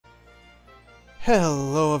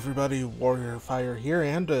Hello everybody, Warrior Fire here,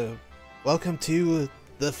 and welcome to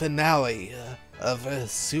the finale of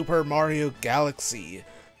Super Mario Galaxy.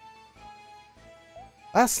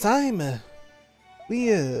 Last time,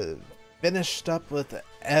 we finished up with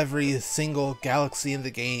every single galaxy in the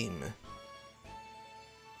game.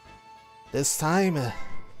 This time,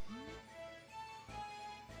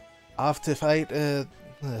 off to fight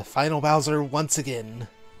Final Bowser once again.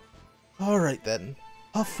 Alright then,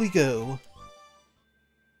 off we go.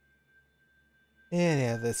 And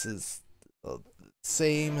yeah, this is the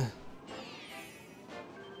same.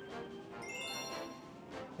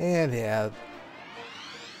 And yeah.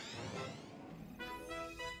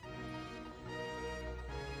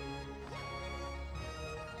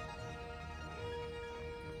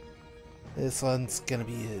 This one's gonna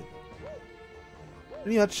be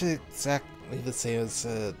pretty much exactly the same as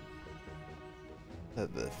the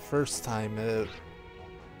first time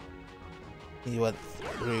he went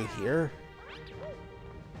through here.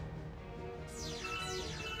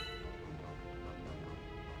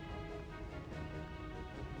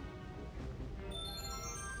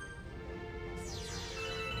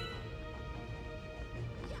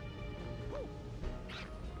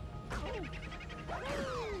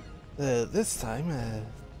 This time,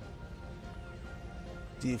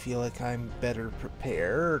 do you feel like I'm better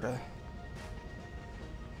prepared?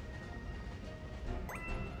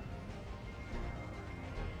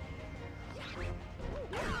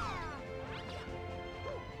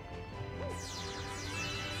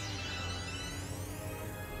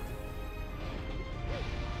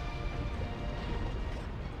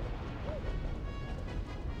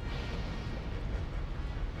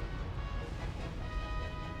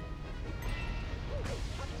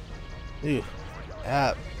 Ooh,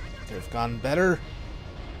 that could have gone better.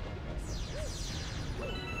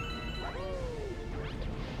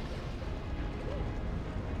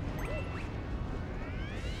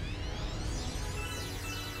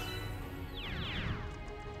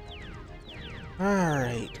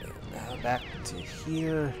 Alright, now back to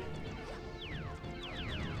here.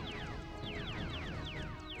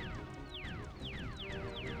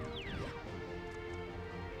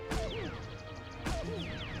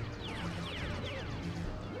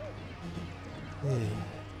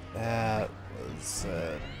 That was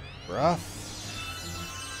rough.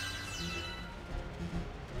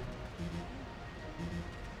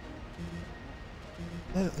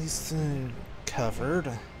 At least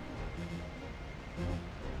covered.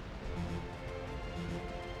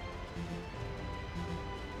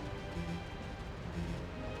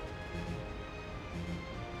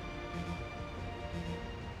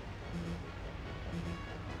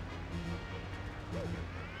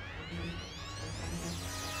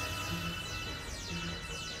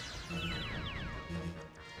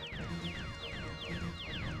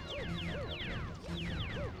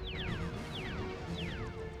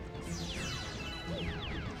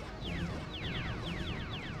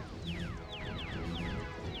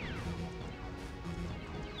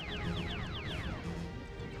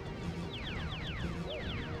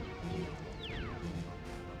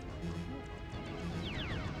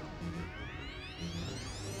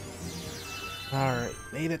 Alright,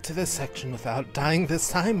 made it to this section without dying this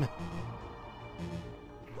time.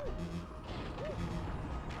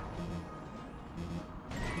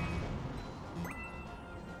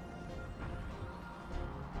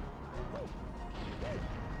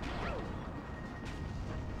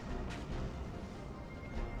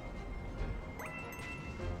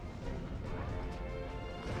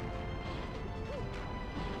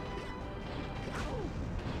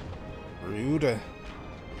 Rude.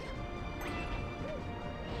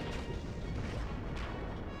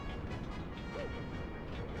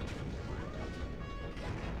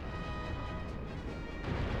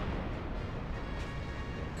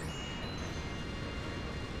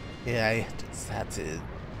 Yeah, I just had to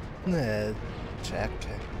check.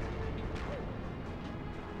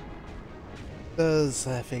 Does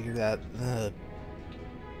I figure that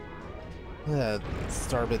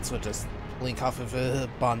Starbits would just link off of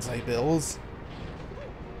bonsai bills?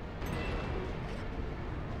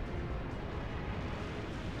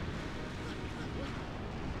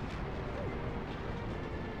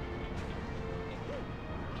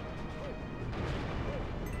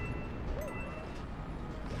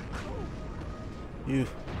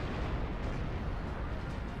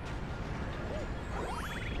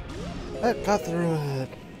 That got through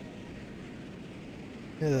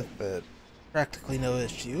with practically no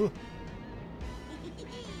issue.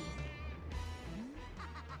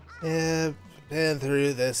 Yeah, been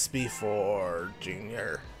through this before,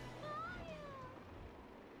 Junior.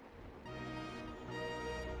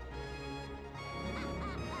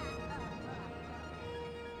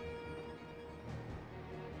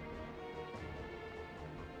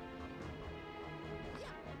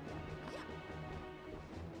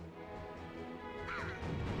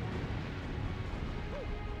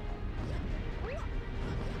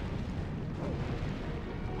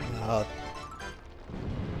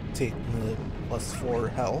 take the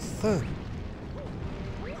 +4 health.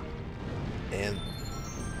 And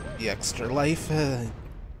the extra life,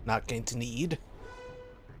 not going to need.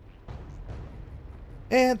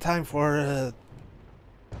 And time for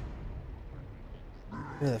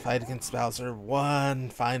the fight against Bowser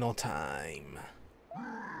one final time.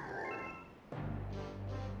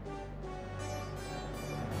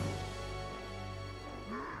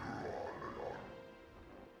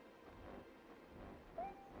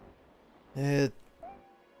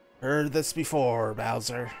 Heard this before,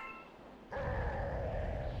 Bowser.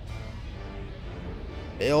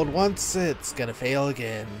 Failed once, it's gonna fail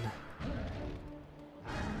again.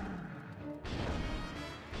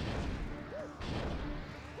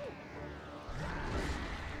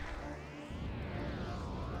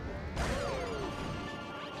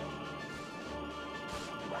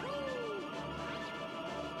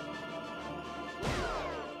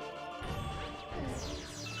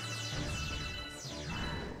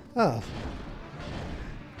 Oh.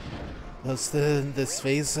 This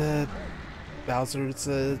phase, Bowser's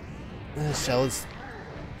shell is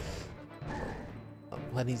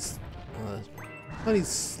when he's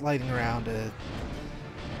sliding around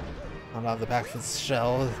on the back of his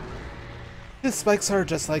shell. His spikes are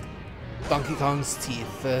just like Donkey Kong's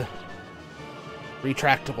teeth,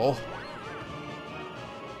 retractable.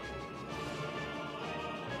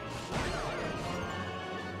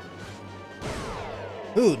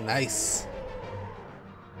 Ooh, nice.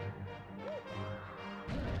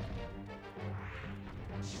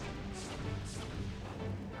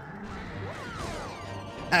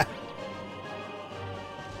 Ha.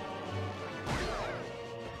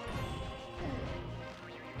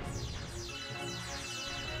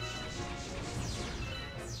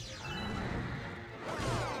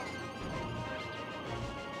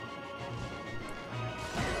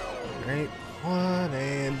 Great. One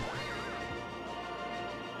and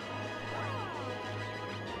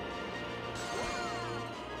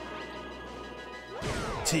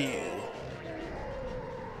two.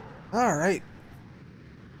 All right.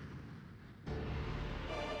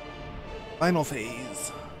 Final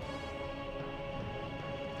phase.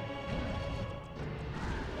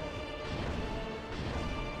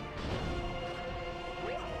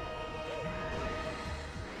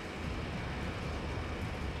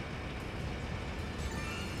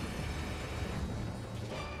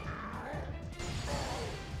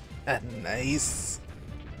 Nice.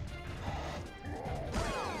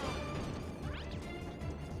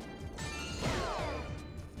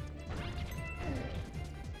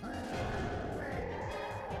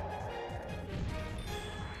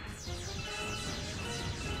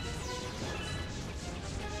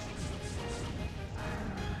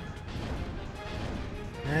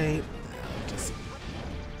 Right. Just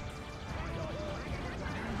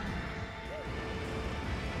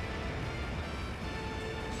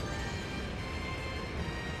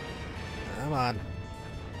come on.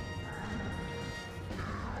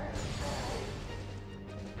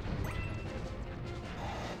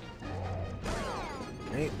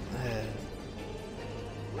 Right.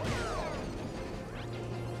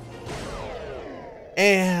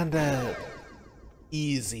 And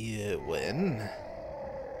easy win.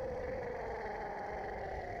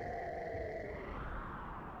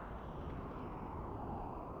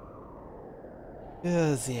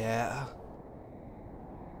 'Cause yeah.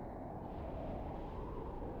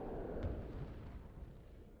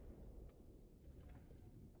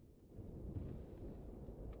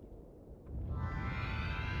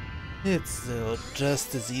 It's still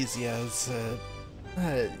just as easy as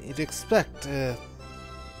you'd expect that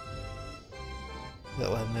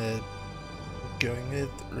when going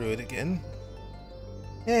through it again.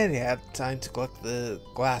 And yeah, time to collect the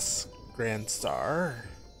glass Grand Star.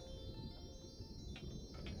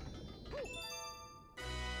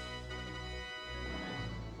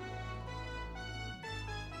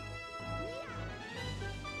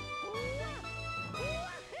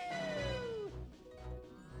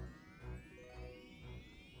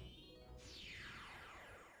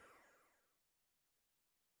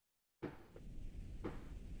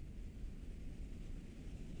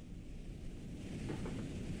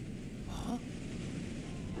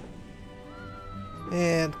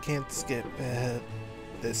 And can't skip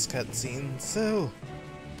this cutscene, so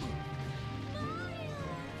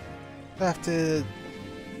have to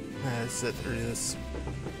sit through this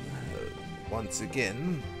once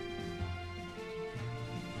again.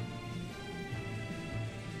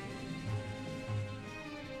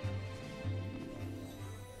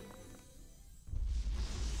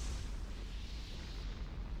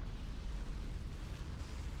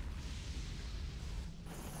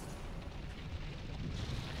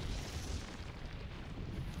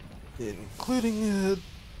 including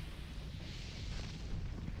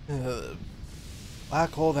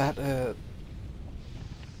black hole that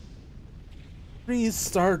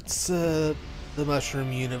restarts the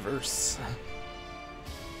mushroom universe.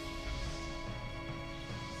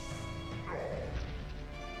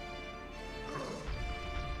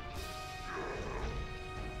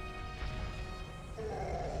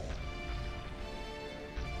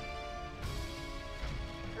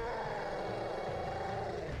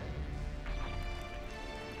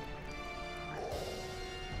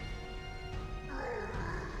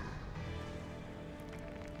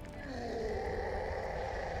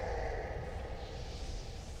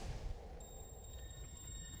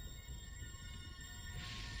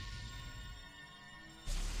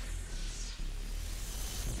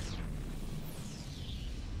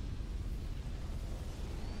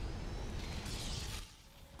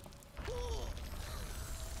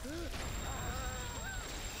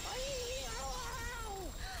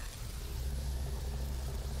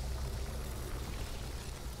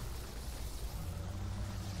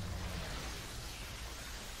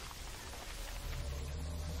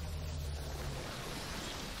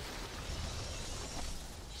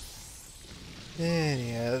 And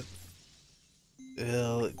yeah,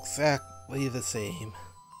 still exactly the same.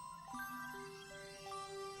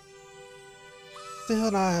 Still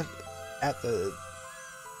not at the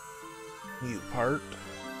new part.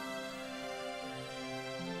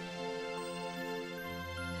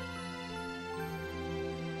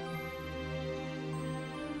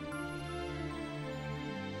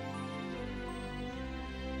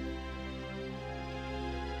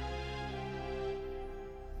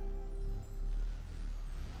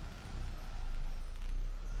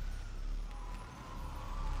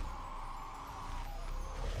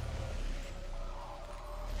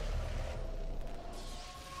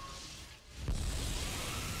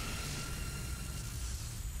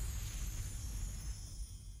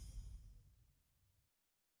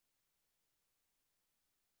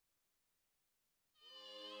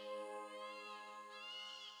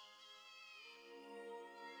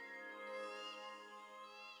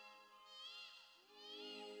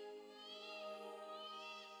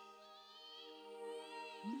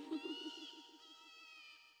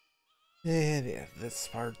 And yeah, this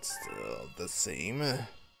part's still the same.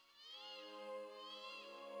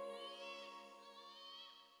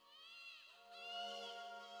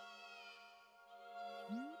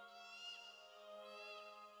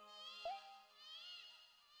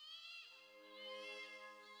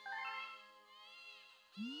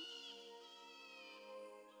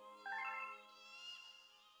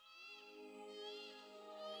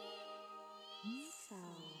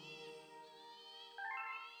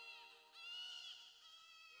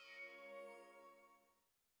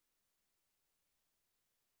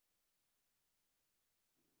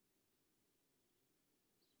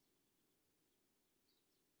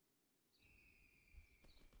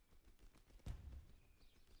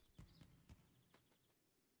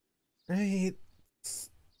 Right.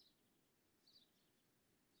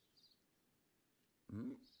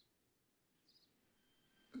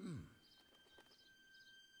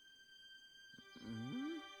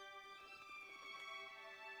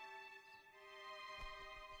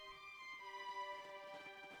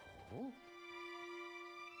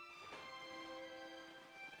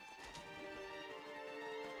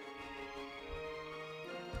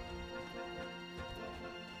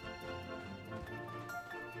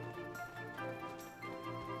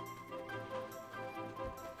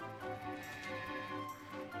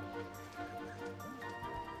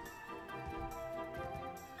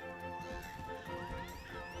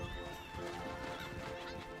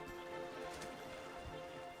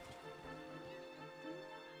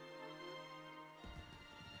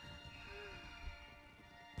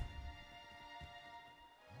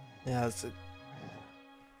 Yeah, is it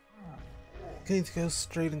going to go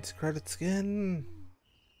straight into credits again?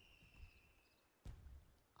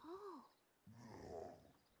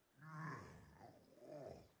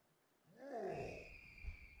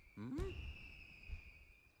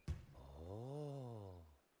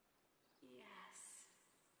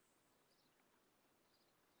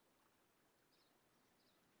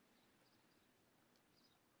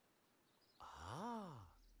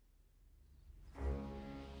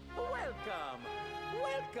 Welcome!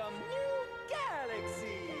 Welcome, new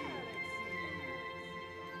galaxy!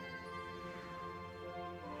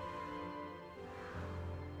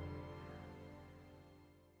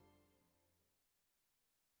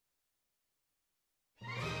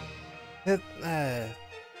 Hit,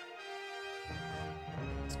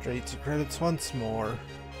 straight to credits once more.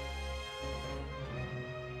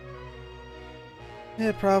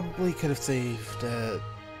 It probably could have saved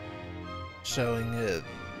showing uh,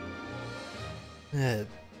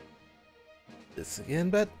 this again,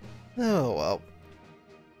 but oh well.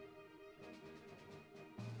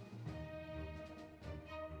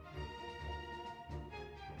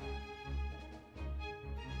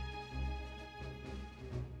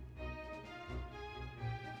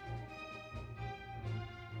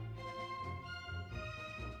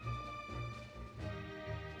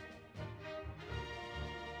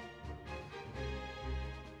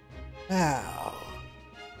 Wow.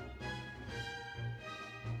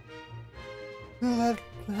 Well, that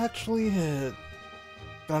actually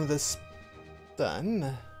got this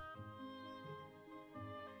done.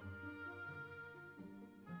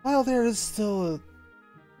 While there is still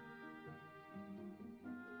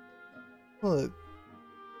a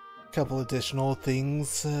couple additional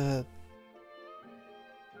things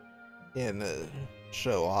in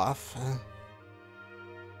show off.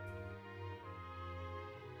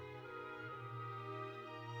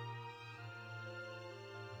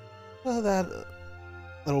 Well, that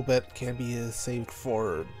little bit can be saved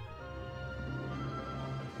uh,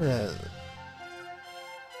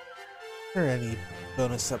 for any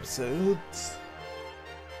bonus episodes,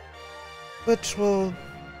 which will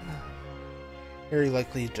very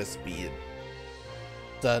likely just be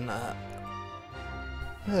done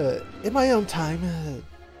in my own time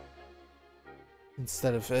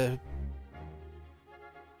instead of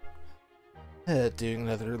doing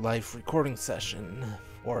another live recording session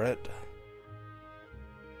for it.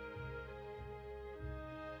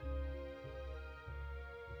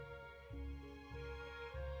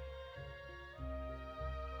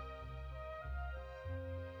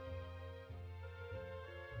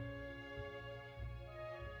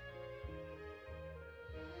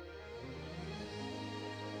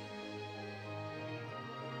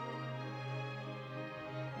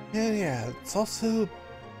 And yeah, it's also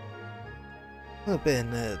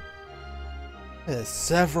been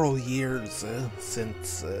several years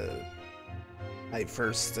since I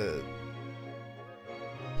first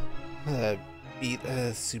beat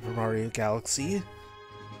Super Mario Galaxy.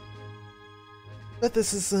 But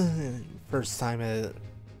this is the first time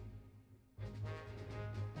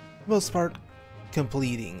most part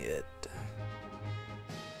completing it.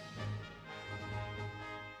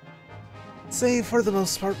 Save for the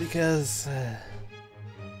most part because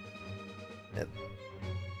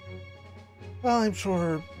well, I'm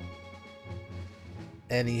sure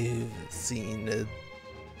any who've seen in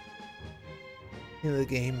the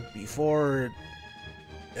game before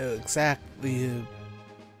know exactly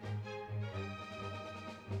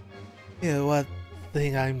what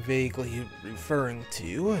thing I'm vaguely referring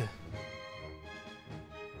to.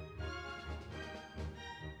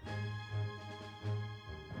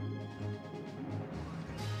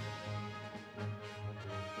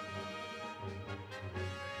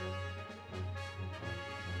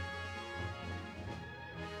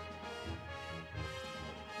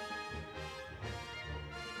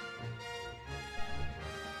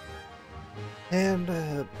 And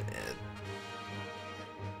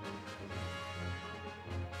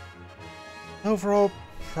overall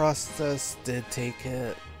process did take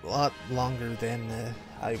a lot longer than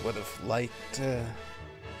I would have liked.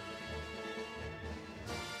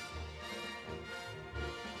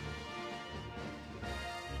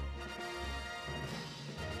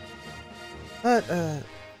 But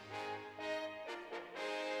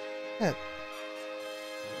yeah.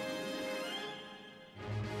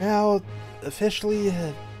 Now officially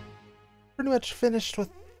pretty much finished with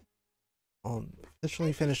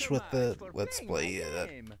officially finished with the Let's Play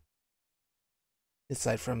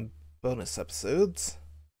aside from bonus episodes.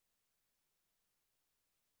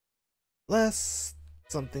 Unless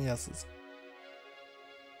something else is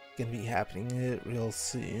gonna be happening real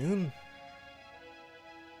soon.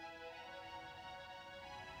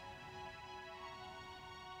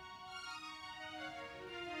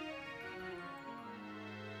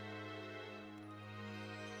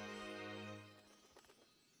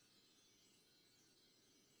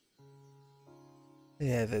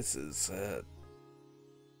 Yeah, this is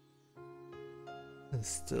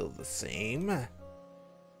still the same.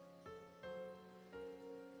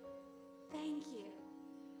 Thank you.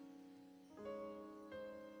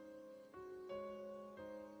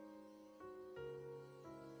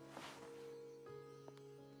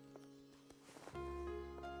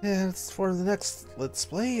 And it's for the next Let's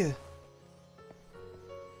Play.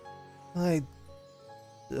 I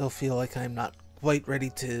still feel like I'm not quite ready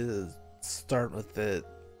to start with the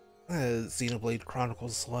Xenoblade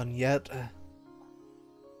Chronicles one yet.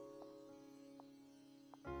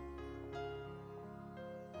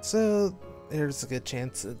 So there's a good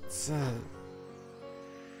chance it's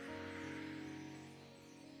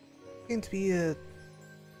going to be a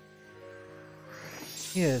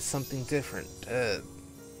something different.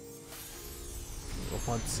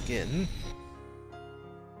 Once again,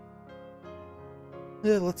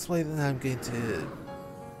 let's play. Then I'm going to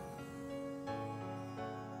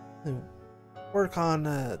work on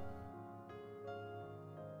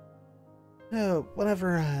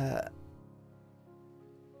whenever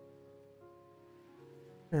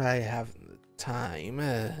I have time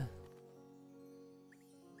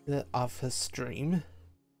off a stream.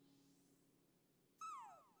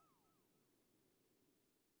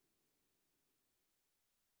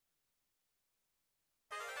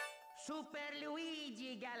 Super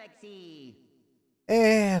Luigi Galaxy!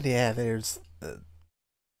 And yeah, there's the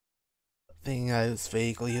thing I was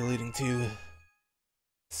vaguely alluding to.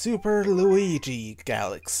 Super Luigi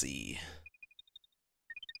Galaxy.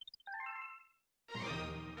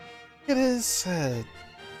 It is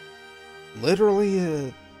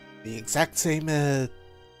literally the exact same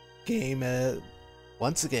game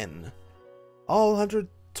once again. All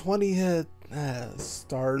 120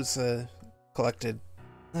 stars collected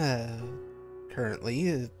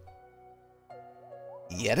currently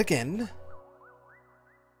yet again.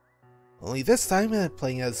 Only this time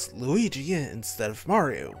playing as Luigi instead of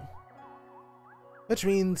Mario. Which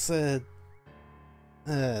means game's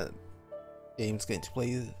going to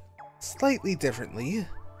play slightly differently.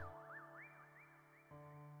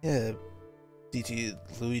 Due to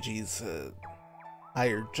Luigi's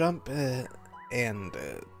higher jump and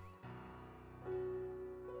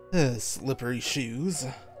slippery shoes.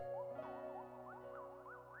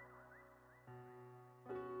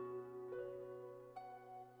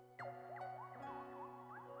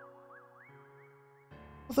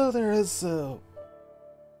 Although there is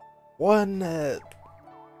one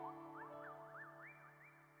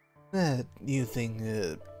new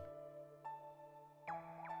thing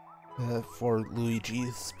for Luigi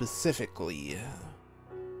specifically.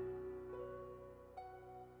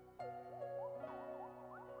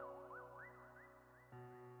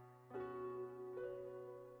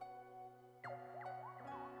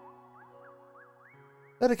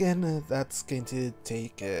 But again, that's going to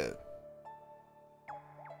take a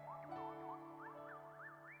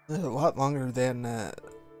lot longer than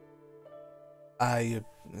I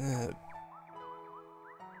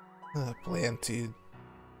plan to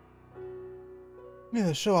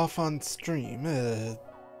show off on stream.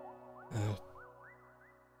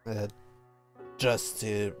 Just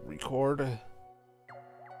to record.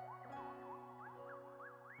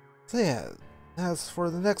 So yeah, as for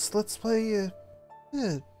the next Let's Play,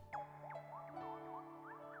 do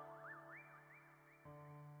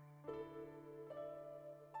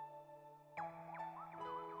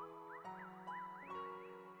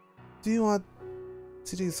you want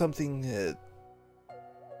to do something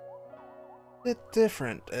bit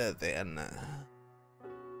different than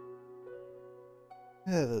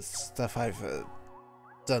the stuff I've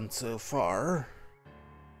done so far?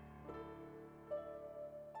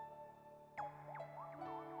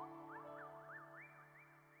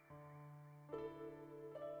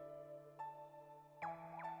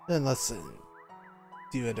 Unless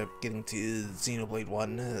you end up getting to Xenoblade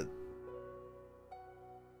 1.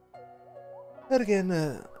 But again,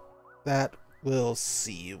 that we'll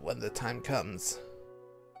see when the time comes.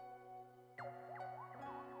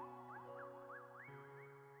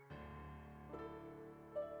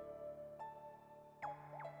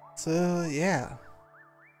 So yeah,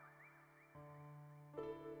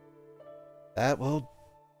 that will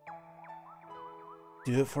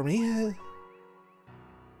do it for me.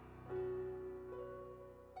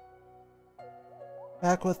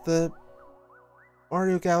 Back with the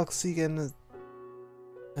Mario Galaxy again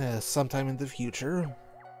sometime in the future.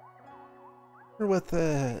 Or with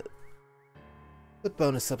a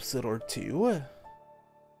bonus episode or two.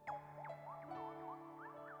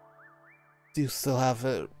 Do still have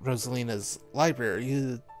Rosalina's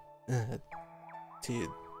library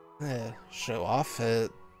to show off.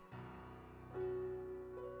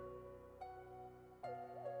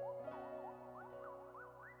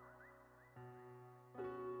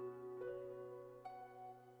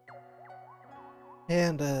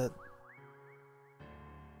 And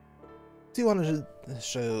do want to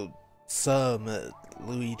show some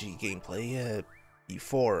Luigi gameplay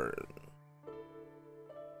before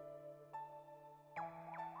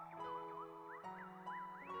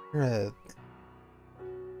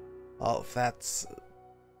all of that's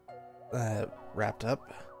wrapped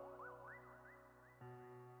up.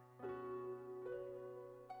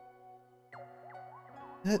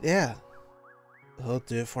 Yeah, he'll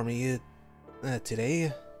do it for me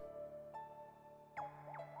today.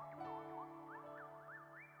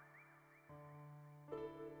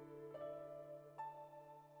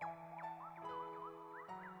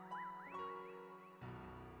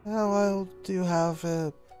 Well, I do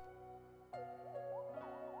have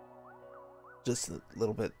just a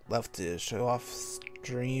little bit left to show off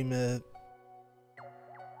stream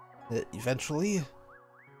eventually.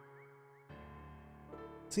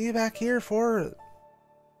 See you back here for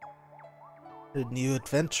a new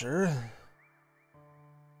adventure.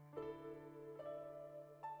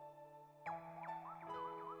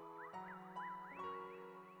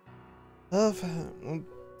 Of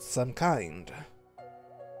some kind.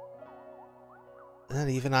 And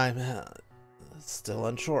even I'm still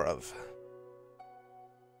unsure of.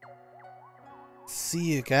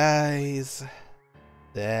 See you guys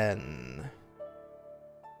then.